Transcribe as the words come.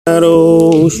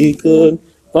battle, she couldn't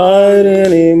fight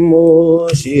anymore.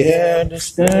 She had to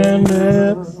stand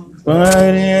there,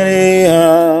 fight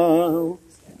anyhow.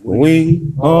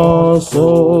 We are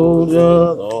soldiers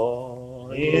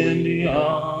all in the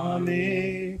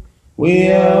army. We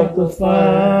have to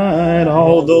fight,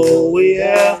 although we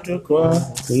have to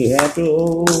cry. We have to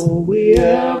hold up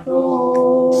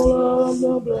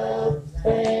the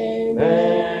blood-stained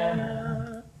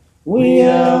banner. We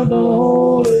have to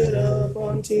hold it up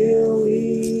until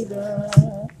we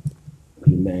die.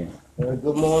 Amen.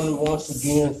 Good morning once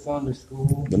again, Sunday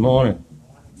School. Good morning.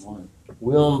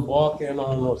 We're embarking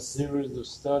on a series of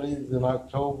studies in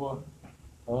October,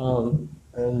 and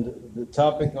the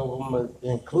topic of them is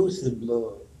inclusive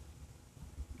love.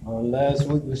 Last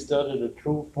week we studied a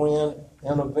true friend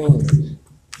intervenes,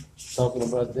 talking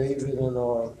about David and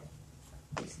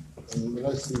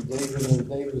David and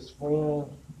David's friend.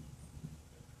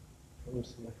 Let me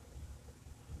see.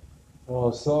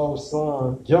 Saul's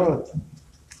son, Jonathan.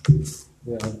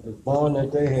 Yeah, the bond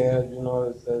that they had,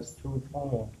 as true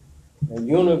friends. And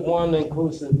Unit 1,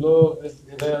 Inclusive Love,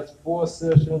 it has 4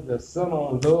 sessions that center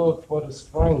on love for the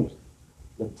stranger,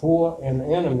 the poor, and the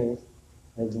enemies,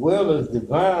 as well as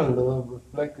divine love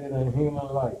reflected in human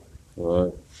life.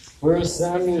 Right. First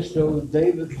Samuel shows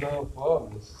David's love for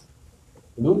others.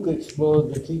 Luke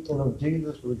explores the teaching of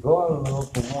Jesus regarding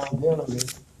love for one's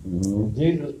enemies, and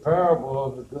Jesus' parable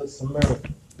of the Good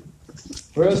Samaritan.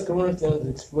 First Corinthians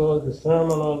explores the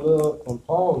sermon on love from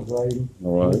Paul's writing,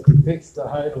 Right. which depicts the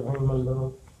height of human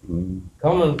love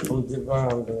coming from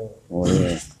divine love. Oh,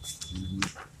 yeah.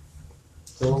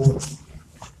 So,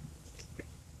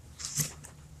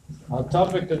 our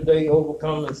topic today,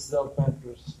 overcoming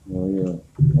self-interest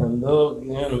and love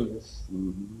your enemies.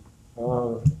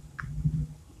 The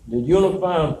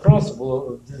unifying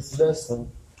principle of this lesson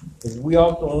is we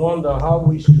often wonder how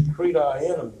we should treat our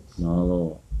enemies. My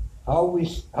Lord. How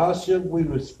should we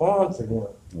respond to them?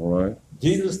 All right.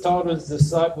 Jesus taught his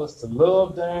disciples to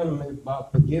love their enemies by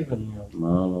forgiving them, My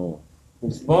Lord.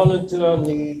 responding to their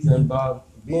needs, and by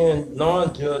being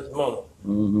non-judgmental.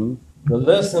 The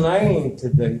lesson aimed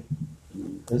today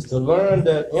is to learn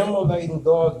that emulating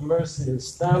God's mercy is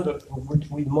standard for which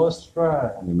we must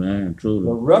strive. Amen. Truly.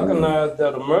 But recognize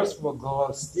that a merciful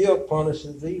God still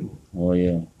punishes evil. Oh,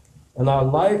 yeah. And our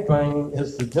life aim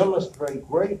is to demonstrate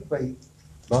great faith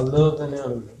by loving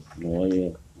enemies. Oh,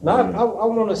 yeah. Now, I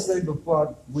want to say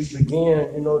before we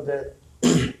begin, that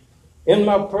in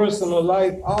my personal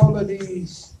life, all of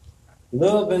these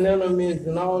loving enemies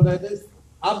and all that,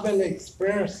 I've been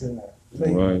experiencing that.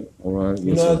 All right.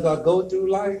 Yes, sir. As I go through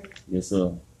life. Yes,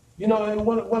 sir. And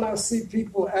when I see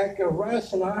people act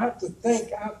irrational, I have to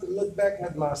look back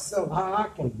at myself, how I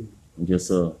can be. Yes,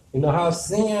 sir. How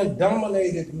sin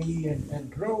dominated me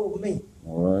and drove me.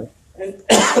 All right. And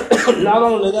not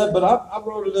only that, but I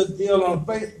wrote a little deal on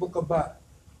Facebook about,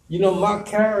 my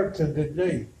character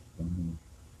today.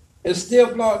 It's still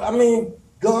flawed.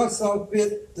 God saw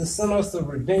fit to send us a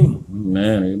Redeemer.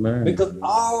 Amen. Because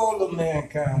all of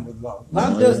mankind was lost.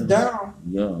 Not just Darryl.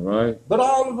 Yeah, right. But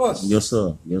all of us. Yes,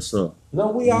 sir. Yes, sir.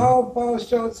 We all fall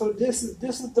short. So this is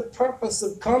the purpose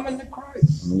of coming to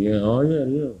Christ. Yeah. Oh,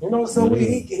 yeah. So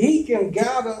he can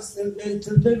guide us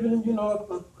into living,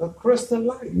 a Christian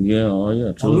life. Yeah. Oh,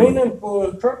 yeah. A meaningful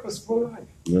and purposeful life.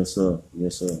 Yes, sir.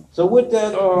 Yes, sir. So with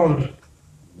that, on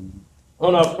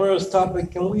our first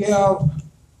topic, can we have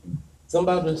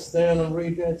somebody stand and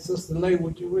read that? Sister Nate,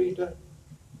 would you read that?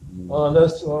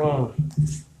 Let's see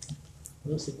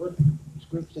what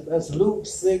scripture. That's Luke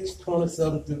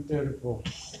 6:27 through 34.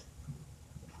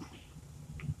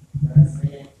 I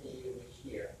say unto you this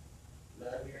year,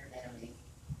 love your enemies,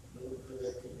 do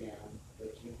good to them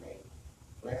which you hate,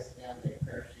 bless them that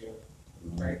curse you,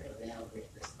 pray for them which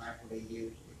despitefully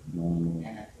use you, and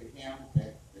unto him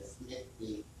that smite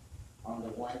thee on the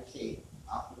one cheek,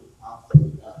 also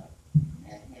the other,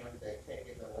 and him that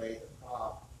taketh away the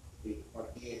cloth,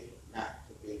 forbid not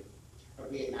to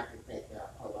take their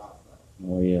coat also.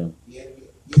 Oh, yeah.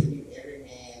 Give you every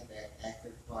man that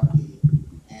acteth for thee,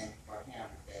 and for him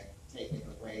that taketh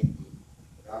away thee.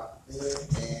 Good as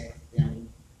them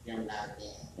not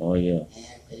then. Oh, yeah.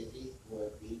 And as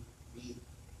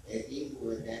ye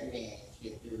would that man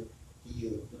should do to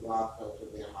you, do also to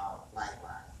them all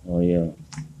likewise. Oh, yeah.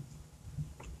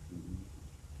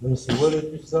 Let me see, what did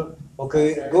you say?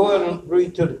 Okay, go ahead and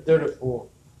read to the 34.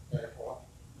 34.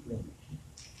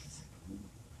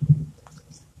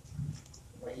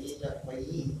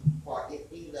 For if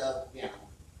ye love them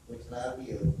which love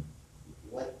you,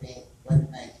 what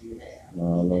thanks you have? My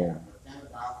Lord. For them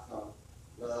also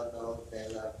love those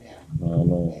that love him. My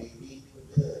Lord. And if ye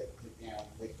do good to them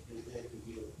which do good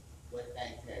to you,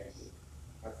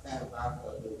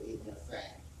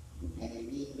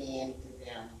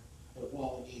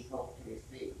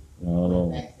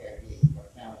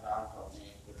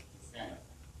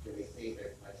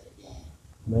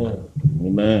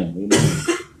 Amen. Amen.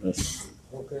 Yes.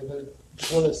 Okay, that's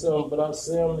 27. But I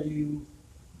say unto you,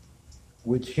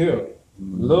 which hear,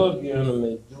 love your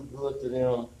enemies, do good to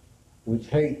them which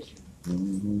hate you.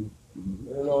 Mm-hmm.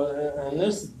 You know, and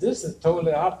this is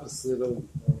totally opposite of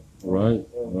Right.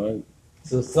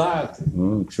 society.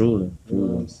 Truly.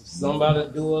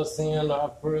 Somebody do us in,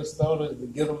 our first thought is to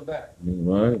get them back.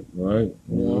 Right. You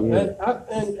know,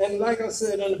 and like I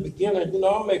said in the beginning, you know,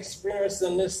 I'm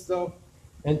experiencing this stuff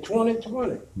in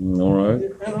 2020. All right.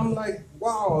 And I'm like,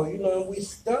 wow, you know, we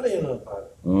studying about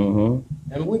it.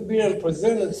 Mm-hmm. And we being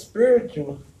presented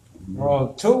spiritual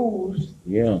tools,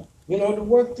 Yeah. you know, to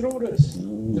work through this,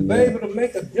 to be able to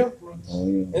make a difference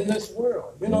in this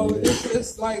world. You know,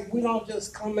 it's like we don't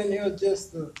just come in here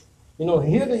just to, you know,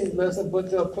 hear these lessons, but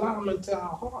to apply them into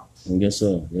our hearts. Yes,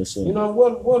 sir. You know,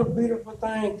 what a beautiful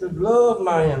thing to love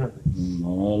my enemies.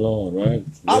 Oh, Lord, right.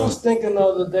 I was thinking the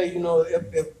other day, you know,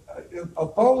 if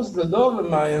opposed to loving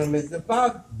my enemies, if I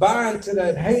buy into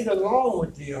that hate along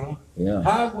with them,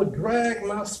 how it would drag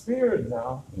my spirit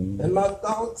now and my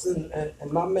thoughts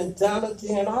and my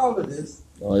mentality and all of this.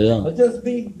 Oh, yeah. Would just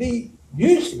be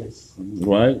useless.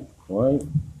 Right. But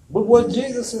what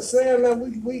Jesus is saying, that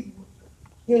we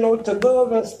you know, to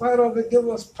love in spite of it give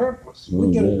us purpose.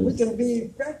 We can be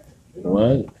effective. You know?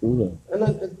 Right, cool. And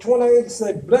then 28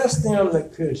 said, bless them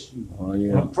that curse you. Oh,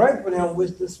 yeah. And pray for them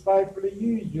which despitefully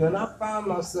use you. And I find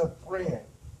myself praying.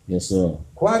 Yes, sir.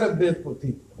 Quite a bit for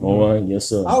people. All right, yes,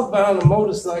 sir. I was behind a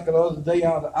motorcycle the other day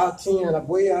out of I-10,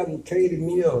 way out in Katy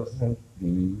Mills. And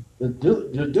the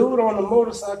dude on the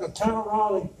motorcycle turned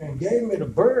around and gave me the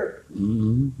bird.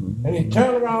 And he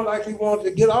turned around like he wanted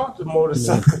to get off the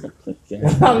motorcycle.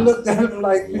 And I looked at him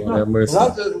like, you know, and I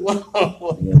just,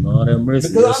 wow. Lord have mercy.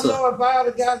 Because yes, I know if I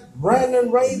had got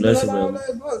Brandon Raven and all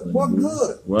that, what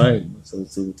good? Right.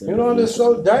 You know, it's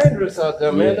so dangerous out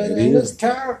there, man. And this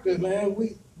character, man,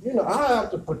 you know, I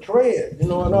have to portray it, you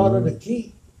know, in order to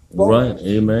keep focus. Right.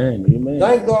 Amen.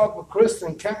 Thank God for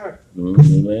Christian character.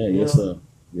 Amen.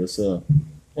 Yes, sir.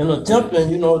 And attempting,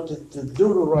 you know, to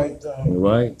do the right thing.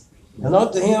 Right. And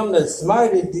unto him that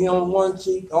smiteth thee on one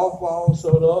cheek, offer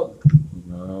also the other.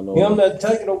 Him that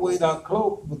taketh away thy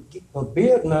cloak,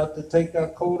 forbid not to take thy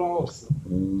coat also.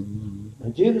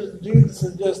 And Jesus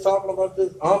is just talking about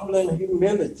this humbling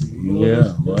humility. You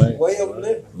know, this way of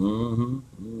living.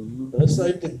 Let's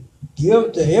say to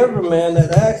give to every man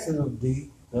that asketh of thee,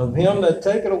 of him that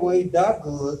taketh away thy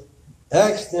good,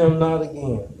 ask them not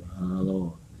again.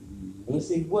 Lord. Let me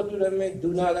see, what do that mean?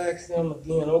 Do not ask them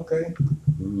again, okay?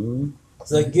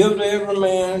 So give to every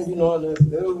man, you know, and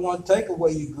if everyone take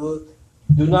away your good,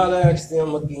 do not ask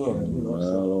them again. You know,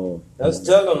 so that's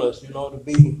telling us, you know, to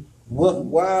be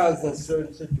wise in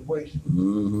certain situations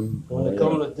when it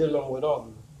comes to dealing with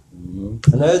others.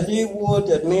 And as ye would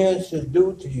that men should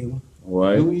do to you,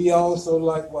 do ye also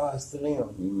likewise to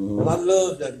them. And I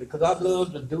love that because I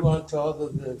love to do unto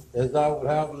others as I would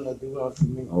have them to do unto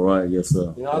me. All right, yes,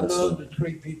 sir. You know, I love to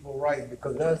treat people right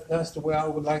because that's the way I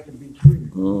would like to be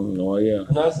treated. Oh, yeah.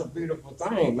 And that's a beautiful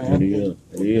thing, man. It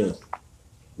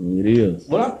is.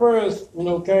 When I first, you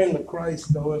know, came to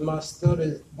Christ, though, in my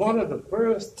studies, one of the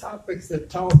first topics that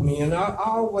taught me, and I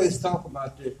always talk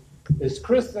about this, is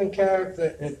Christian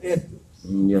character and ethics.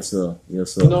 Yes, sir. You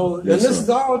know, and this is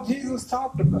all Jesus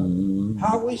talked about.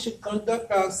 How we should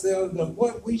conduct ourselves and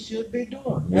what we should be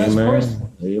doing as Christians.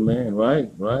 Amen.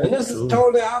 Right. And this is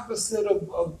totally opposite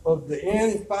of the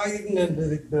infighting and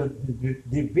the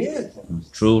division.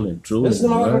 Truly. It's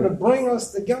in order to bring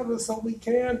us together so we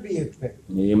can be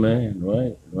effective. Amen.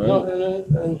 Right. You know,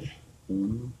 and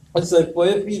I say, for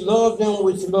if ye love them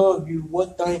which love you,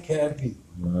 what thank have ye?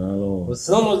 But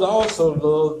sinners also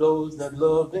love those that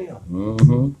love them.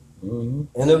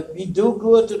 And if ye do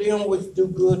good to them which do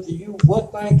good to you,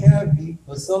 what thank have ye?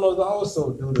 For sinners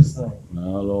also do the same.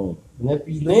 And if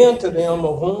ye lend to them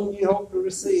of whom ye hope to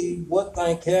receive, what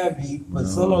thank have ye? For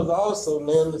sinners also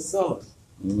lend to sinners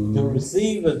to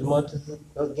receive as much as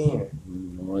again.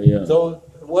 So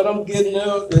what I'm getting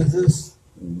at is this.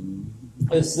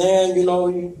 It's saying, you know,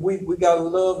 we got to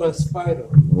love in spite of.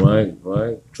 Right.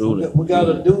 Truly. We got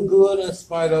to do good in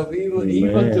spite of,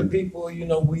 even to people, you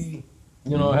know, we,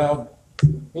 you know, have,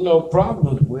 you know,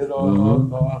 problems with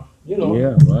or you know.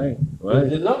 Yeah, right.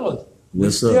 The numbers. We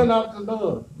still have to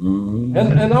love.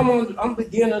 And I'm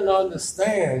beginning to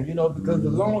understand, you know, because a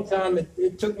long time,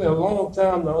 it took me a long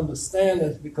time to understand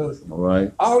this because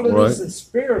all of this is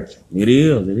spiritual. It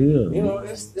is. You know,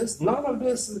 it's none of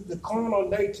this is the carnal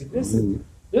nature. This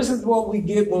This is what we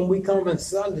get when we come in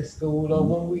Sunday school or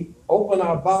when we open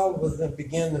our Bibles and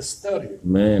begin to study.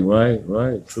 Man,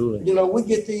 right, truly. You know, we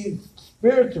get these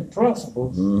spiritual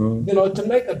principles, you know, to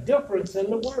make a difference in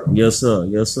the world. Yes, sir,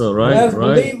 right, As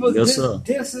right. believers, Yes, sir.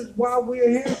 this is why we're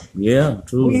here. Yeah, We're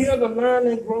truly. here to learn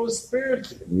and grow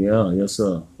spiritually. Yeah, yes,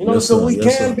 sir. You know, Yes, so sir. we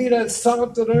Yes, can sir. be that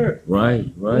salt of the earth. Right,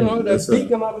 You know, that yes, sir.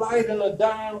 beacon of light in a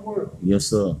dying world. Yes,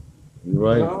 sir. You're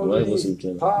right, And all right, of these Mr.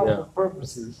 Lieutenant. powerful Yeah.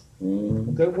 purposes.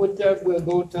 Mm-hmm. Okay, with that, we'll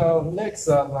go to our next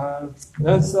outline.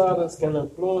 Insiders can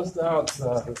influence the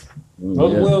outsiders.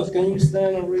 Brother Yeah. Wells, can you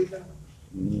stand and read that?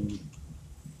 Mm-hmm.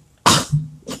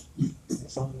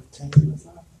 It's on the 10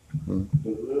 side. To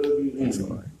love you That's enemy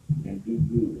all right. and do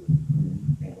good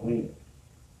and win.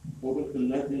 Hope for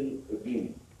nothing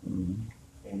again, Mm-hmm.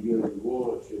 and your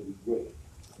reward shall be great.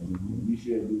 Mm-hmm. You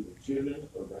shall be the children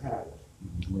of the highest.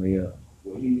 Oh, yeah.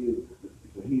 For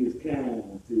he is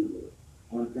kind to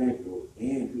the unthankful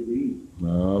and to the evil.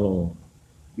 My Lord.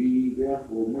 Be ye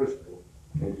therefore merciful,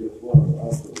 as your Father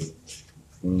also is.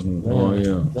 Mm-hmm. Oh,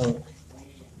 yeah. Don't-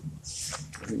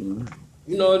 Mm-hmm.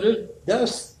 You know,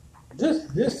 this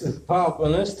is powerful,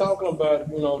 and it's talking about,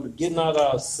 you know, the getting out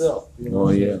of ourself. You know? Oh,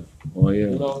 yeah. Oh,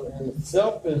 You yeah. know, and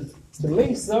self is, to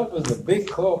me, self is a big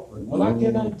culprit. When I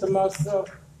get into myself,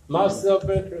 my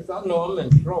self-interest, I know I'm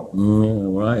in trouble.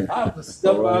 Mm-hmm. Right. I have to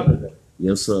step out of that.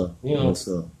 Yes, sir. You know, Yes,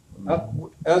 sir.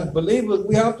 As believers,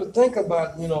 we have to think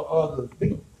about, you know, others.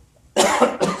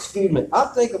 Excuse me. I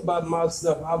think about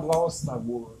myself, how lost I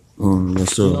was, Yes, you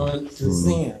sir. know, into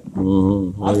sin.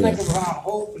 Mm-hmm. I Oh, think yeah. of how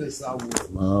hopeless I was.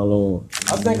 My Lord.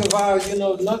 I think of how, you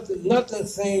know, nothing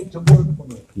seemed to work for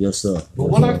me. Yes, sir. But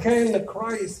when I came to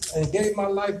Christ and gave my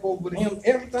life over to Him,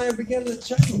 everything began to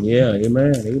change. Yeah,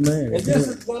 amen, amen. And this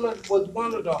is was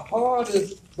one of the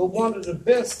hardest, but one of the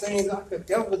best things I could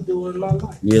ever do in my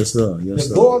life. Yes, sir. Yes, To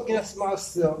sir. go against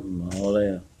myself, All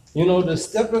that. you know, to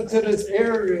step into this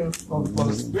area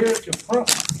of spiritual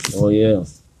principles. Oh, yeah.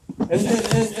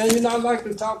 And you know, I like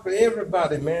to talk to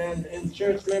everybody, man, in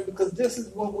church, man, because this is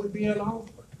what we're being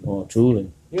offered. Oh, truly.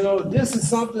 You know, this is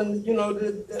something, you know,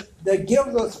 that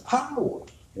gives us power,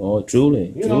 Oh,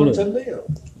 truly. you know, Truly. to live.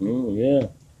 Yeah.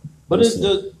 But Yes,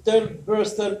 it's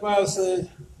verse 35 says,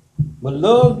 but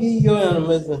love ye your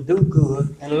enemies and do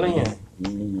good and lend.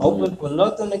 Open for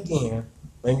nothing again,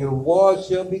 and your reward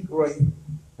shall be great,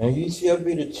 and ye shall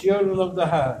be the children of the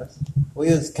highest. For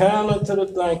he is kind unto the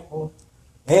thankful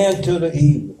and to the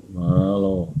evil. My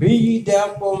Lord. Be ye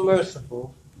therefore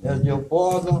merciful, as your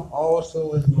Father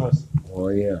also is merciful. Oh,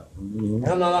 yeah. Mm-hmm.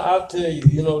 And I'll tell you,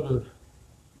 you know, to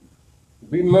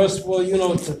be merciful, you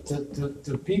know,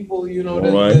 to people, you know,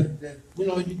 that you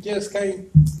know, you just can't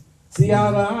see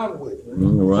eye to eye with.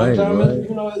 Right, Sometimes, right.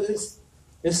 you know,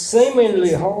 it's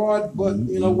seemingly hard, but,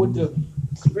 you know, with the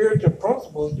spiritual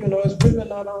principles, you know, it's really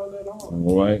not all that hard.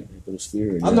 Right. For the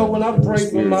spirit. I know when I For the pray for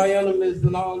spirit. my enemies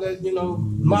and all that, you know,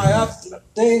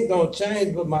 things don't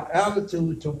change, but my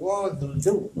attitude towards them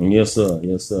do. Yes, sir.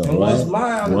 Yes, sir. And once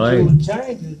my attitude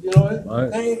changes, you know,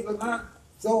 things are not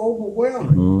so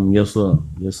overwhelming. Yes, sir.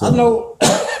 Yes, sir. I know,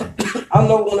 I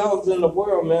know when I was in the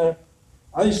world, man,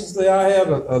 I used to say I had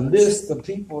a list of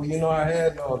people, you know, I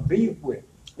had beef with.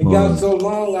 It got so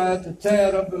long I had to tear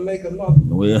it up and make another.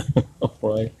 Oh, yeah.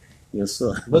 Right. Yes,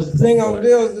 sir. But the thing on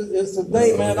this is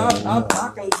today, man, I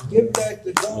can give back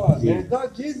to God, man.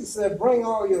 God, Jesus said, bring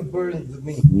all your burdens to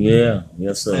me Yeah.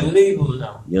 Yes, sir. and leave them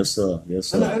now. Yes, sir.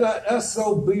 Yes, And sir. that's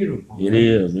so beautiful. It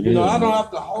is. It You know, is. I don't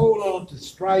have to hold on to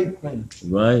strife and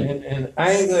Right.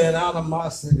 anger and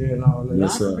animosity and all that.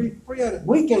 Yes, I sir. can be free of that.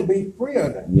 We can be free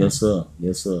of that. Yes, sir.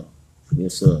 Yes, sir.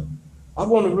 Yes, sir. I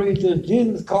want to read this.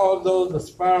 Jesus called those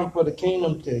aspiring for the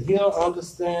kingdom to hear,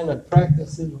 understand, and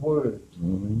practice His word.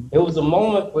 Mm-hmm. It was a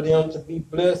moment for them to be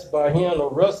blessed by hearing a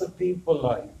recipe for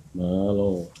life. My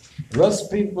Lord.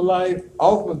 Recipe for life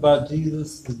offered by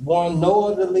Jesus is one no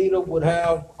other leader would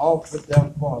have offered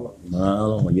their followers. My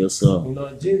Lord. Yes, sir. You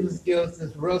know, Jesus gives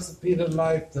this recipe to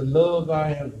life to love our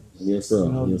enemies. Yes, sir.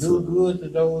 You know, Yes, do sir. good to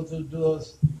those who do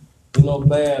us, you know,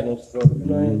 bad and stuff. You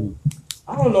know, and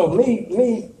I don't know,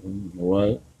 me,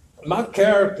 Right. my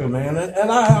character, man,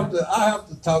 and I have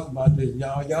to talk about this,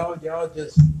 y'all. Y'all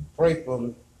just pray for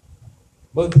me.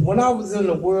 But when I was in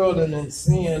the world and in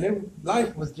sin,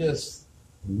 life was just,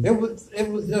 it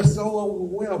was just so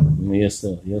overwhelming. Yes,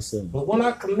 sir. Yes, sir. But when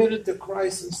I committed to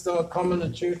Christ and started coming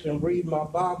to church and read my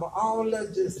Bible, all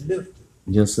that just lifted.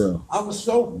 Yes, sir. I was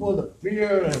so full of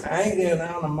fear and anger and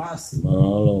animosity. My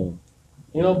Lord.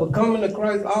 You know, but coming to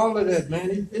Christ, all of that,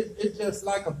 man, it's just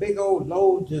like a big old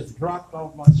load just dropped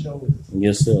off my shoulders.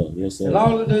 Yes, sir. Yes, sir. And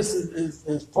all of this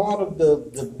is part of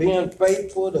the being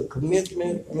faithful, the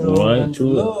commitment, you know, Right, and the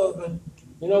true. love.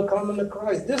 You know, coming to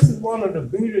Christ. This is one of the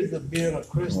beauties of being a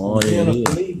Christian, Oh, yeah, being a it is.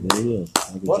 believer. It is.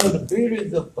 One of the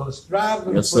beauties of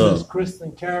striving Yes, for sir. this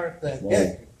Christian character and Right.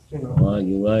 ethics, you know, All right,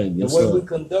 you're right. the Yes, way sir. we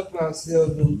conduct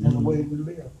ourselves and the way we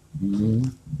live. Mm-hmm.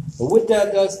 But with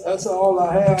that, that's all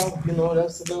I have. You know,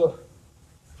 that's a little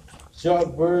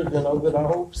short version of it. I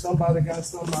hope somebody got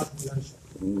something out of this.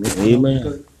 Amen.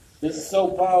 Because this is so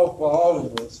powerful for all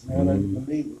of us, man, as Mhm.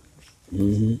 believers.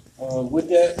 Mm-hmm. With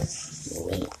that, All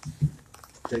right.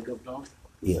 take up the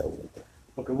Yeah.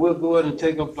 Okay, we'll go ahead and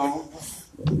take up the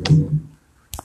Mhm.